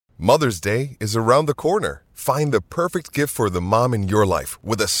Mother's Day is around the corner. Find the perfect gift for the mom in your life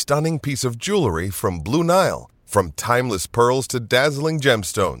with a stunning piece of jewelry from Blue Nile. From timeless pearls to dazzling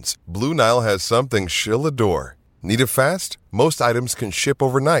gemstones, Blue Nile has something she'll adore. Need it fast? Most items can ship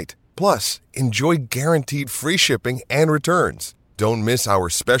overnight. Plus, enjoy guaranteed free shipping and returns. Don't miss our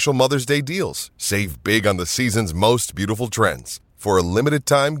special Mother's Day deals. Save big on the season's most beautiful trends. For a limited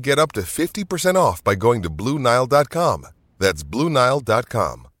time, get up to 50% off by going to BlueNile.com. That's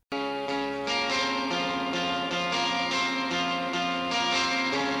BlueNile.com.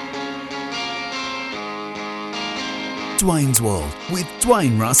 Dwayne's World with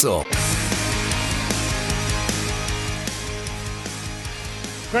Dwayne Russell.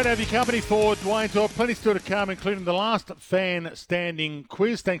 Great to have your company for Dwayne's World. Plenty still to come, including the last fan standing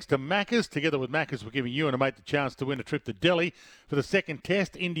quiz. Thanks to Macca's. Together with Macca's, we're giving you and a mate the chance to win a trip to Delhi for the second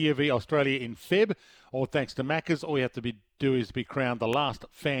test, India v Australia in Feb. All thanks to Macca's. All you have to do is be crowned the last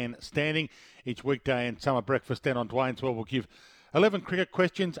fan standing. Each weekday and summer breakfast down on Dwayne's World will give 11 cricket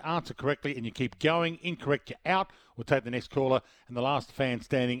questions, answer correctly, and you keep going. Incorrect, you're out. We'll take the next caller, and the last fan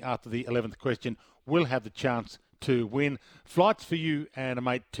standing after the 11th question will have the chance to win. Flights for you and a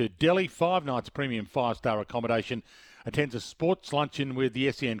mate to Delhi, 5 nights premium 5-star accommodation, attends a sports luncheon with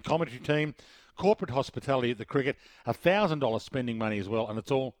the SEN commentary team, corporate hospitality at the cricket, $1,000 spending money as well, and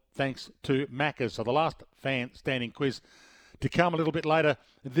it's all thanks to Macca's. So the last fan standing quiz to come a little bit later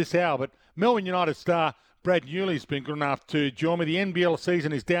this hour, but Melbourne United star Brad Newley's been good enough to join me. The NBL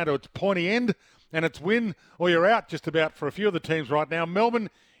season is down to its pointy end, and it's win or you're out just about for a few of the teams right now, Melbourne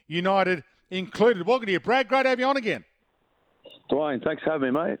United included. Welcome to you, Brad. Great to have you on again. Dwayne, thanks for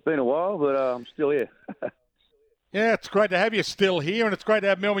having me, mate. It's been a while, but I'm still here. Yeah, it's great to have you still here, and it's great to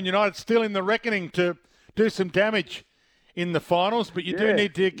have Melbourne United still in the reckoning to do some damage in the finals, but you do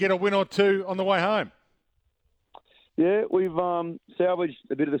need to get a win or two on the way home. Yeah, we've salvaged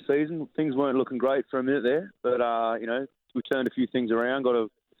a bit of the season. Things weren't looking great for a minute there, but, we turned a few things around, got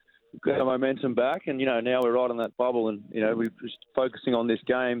our momentum back, and, now we're right on that bubble, and, we're just focusing on this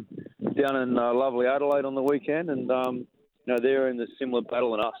game down in lovely Adelaide on the weekend, and, they're in the similar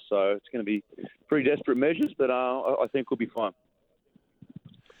battle than us, so it's going to be pretty desperate measures, but I think we'll be fine.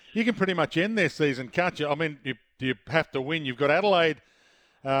 You can pretty much end their season, can't you? I mean, you have to win. You've got Adelaide,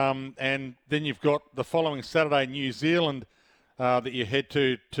 and then you've got the following Saturday, New Zealand, that you head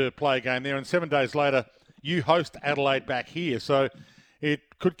to play a game there, and 7 days later, you host Adelaide back here, so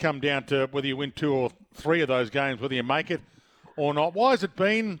it could come down to whether you win 2 or 3 of those games, whether you make it or not. Why has it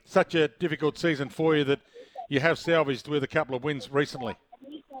been such a difficult season for you that you have salvaged with a couple of wins recently?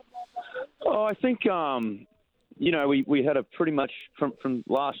 Oh, I think, we had a pretty much, from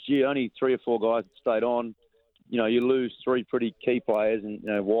last year, only 3 or 4 guys that stayed on. You lose 3 pretty key players, and,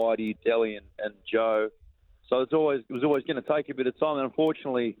 Whitey, Delhi, and Joe. So it was always going to take a bit of time, and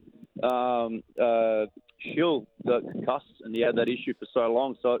unfortunately, Shill got concussed, and he had that issue for so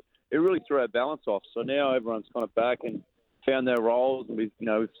long. So it really threw our balance off. So now everyone's kind of back and found their roles. And we've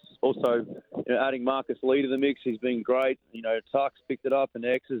also adding Marcus Lee to the mix. He's been great. Tuck's picked it up, and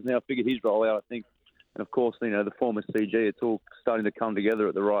X has now figured his role out, I think. And of course, the former CG. It's all starting to come together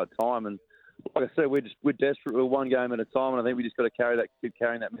at the right time. And like I said, we're desperate. We're one game at a time, and I think we just got to keep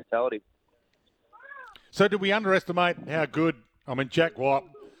carrying that mentality. So did we underestimate how good? I mean, Jack White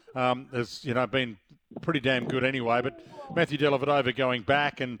has been pretty damn good anyway, but Matthew Dellavedova going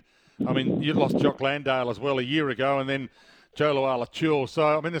back, and I mean, you lost Jock Landale as well a year ago, and then Joe Luala-Chul.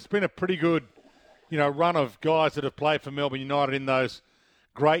 So, I mean, it's been a pretty good, run of guys that have played for Melbourne United in those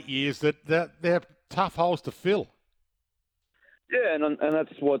great years that they're tough holes to fill. Yeah, and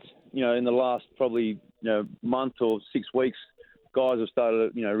that's what's, in the last probably, month or 6 weeks, guys have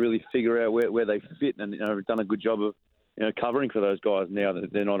started to, really figure out where they fit, and, have done a good job of, covering for those guys now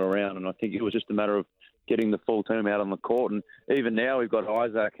that they're not around. And I think it was just a matter of getting the full team out on the court. And even now we've got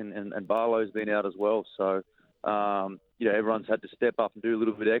Isaac and Barlow's been out as well. So, everyone's had to step up and do a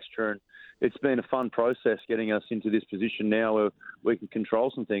little bit extra. And it's been a fun process getting us into this position now where we can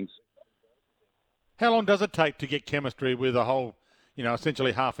control some things. How long does it take to get chemistry with a whole,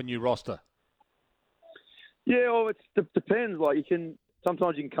 essentially half a new roster? Yeah, well, it depends. Like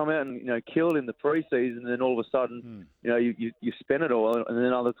sometimes you can come out and kill it in the preseason, and then all of a sudden, you spend it all, and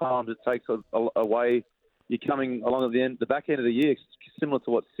then other times it takes away. You're coming along at the back end of the year, similar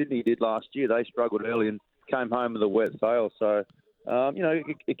to what Sydney did last year. They struggled early and came home with a wet sail. So,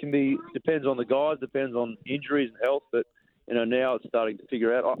 it can be depends on the guys, depends on injuries and health, but now it's starting to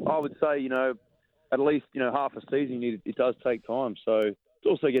figure out. I would say at least half a season it does take time. So it's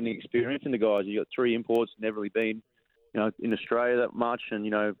also getting experience in the guys. You got 3 imports, never really been in Australia that much,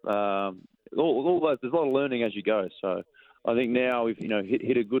 and all that, there's a lot of learning as you go. So I think now we've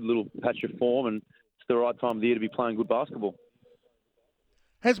hit a good little patch of form, and it's the right time of the year to be playing good basketball.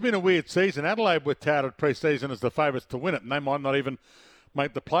 Has been a weird season. Adelaide were touted pre-season as the favourites to win it, and they might not even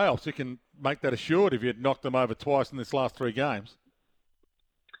make the playoffs. You can make that assured if you'd knocked them over twice in this last 3 games.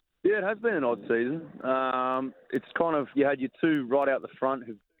 Yeah, it has been an odd season. It's kind of, you had your 2 right out the front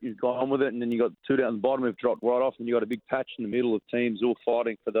who've gone on with it, and then you got 2 down the bottom who've dropped right off, and you got a big patch in the middle of teams all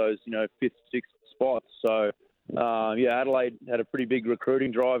fighting for those 5th, 6th spots. So Adelaide had a pretty big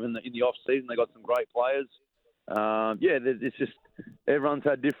recruiting drive in the off season. They got some great players. It's just everyone's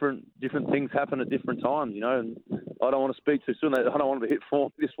had different things happen at different times, and I don't want to speak too soon. I don't want them to hit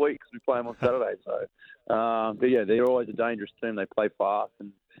form this week because we play them on Saturday. So, they're always a dangerous team. They play fast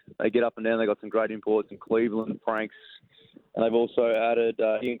and they get up and down. They got some great imports in Cleveland, Franks, and they've also added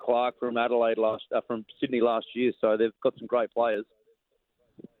Ian Clark from from Sydney last year. So they've got some great players.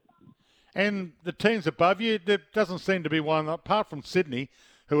 And the teams above you, there doesn't seem to be one, apart from Sydney,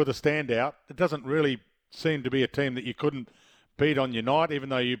 who are the standout. It doesn't really seem to be a team that you couldn't beat on your night, even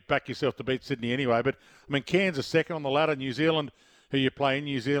though you back yourself to beat Sydney anyway. But, I mean, Cairns are second on the ladder. New Zealand, who you play in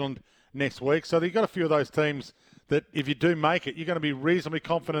New Zealand next week. So you've got a few of those teams that if you do make it, you're going to be reasonably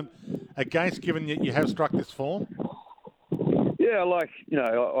confident against, given that you have struck this form. Yeah,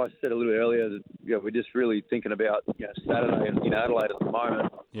 I said a little earlier that we're just really thinking about Saturday in Adelaide at the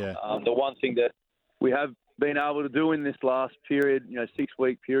moment. Yeah. The one thing that we have been able to do in this last period,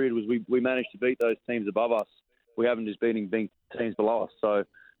 6-week period, was we managed to beat those teams above us. We haven't just beating teams below us. So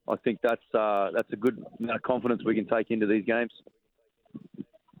I think that's a good amount of confidence we can take into these games.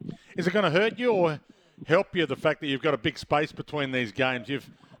 Is it going to hurt you or help you, the fact that you've got a big space between these games? You've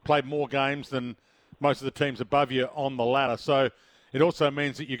played more games than most of the teams above you on the ladder. So it also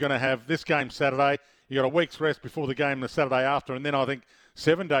means that you're going to have this game Saturday. You got a week's rest before the game the Saturday after, and then I think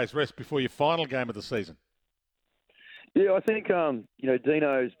 7 days rest before your final game of the season. Yeah, I think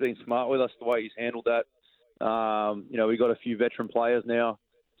Dino's been smart with us the way he's handled that. We've got a few veteran players now,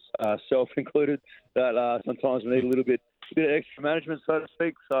 self included, that sometimes we need a little bit of extra management, so to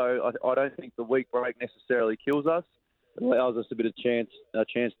speak. So I don't think the week break necessarily kills us. It allows us a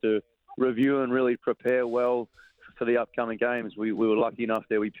chance to review and really prepare well for the upcoming games. We were lucky enough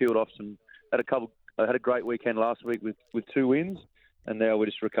there. We peeled off had a great weekend last week with 2 wins, and now we're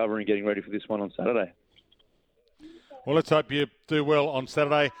just recovering, getting ready for this one on Saturday. Well, let's hope you do well on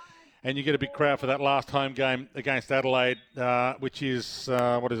Saturday and you get a big crowd for that last home game against Adelaide, which is,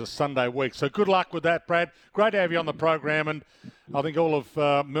 Sunday week. So good luck with that, Brad. Great to have you on the program, and I think all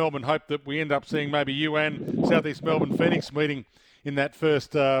of Melbourne hope that we end up seeing maybe you and South East Melbourne Phoenix meeting in that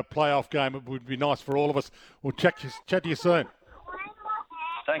first playoff game. It would be nice for all of us. We'll chat to you soon.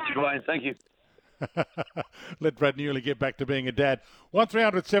 Thank you, Dwayne. Thank you. Let Brad Newley get back to being a dad.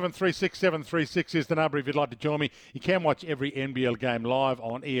 1300 736 736 is the number if you'd like to join me. You can watch every NBL game live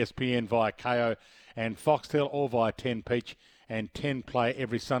on ESPN via KO and Foxtel, or via 10 Peach and 10 Play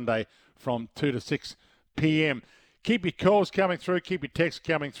every Sunday from 2 to 6 p.m. Keep your calls coming through. Keep your texts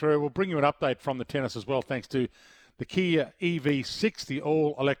coming through. We'll bring you an update from the tennis as well, thanks to the Kia EV6, the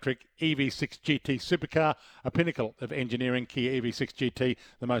all-electric EV6 GT supercar, a pinnacle of engineering. Kia EV6 GT,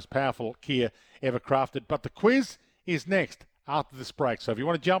 the most powerful Kia ever crafted. But the quiz is next after this break. So if you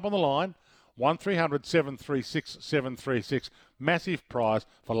want to jump on the line, 1300 736 736, massive prize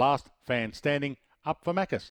for last fan standing up for Macca's.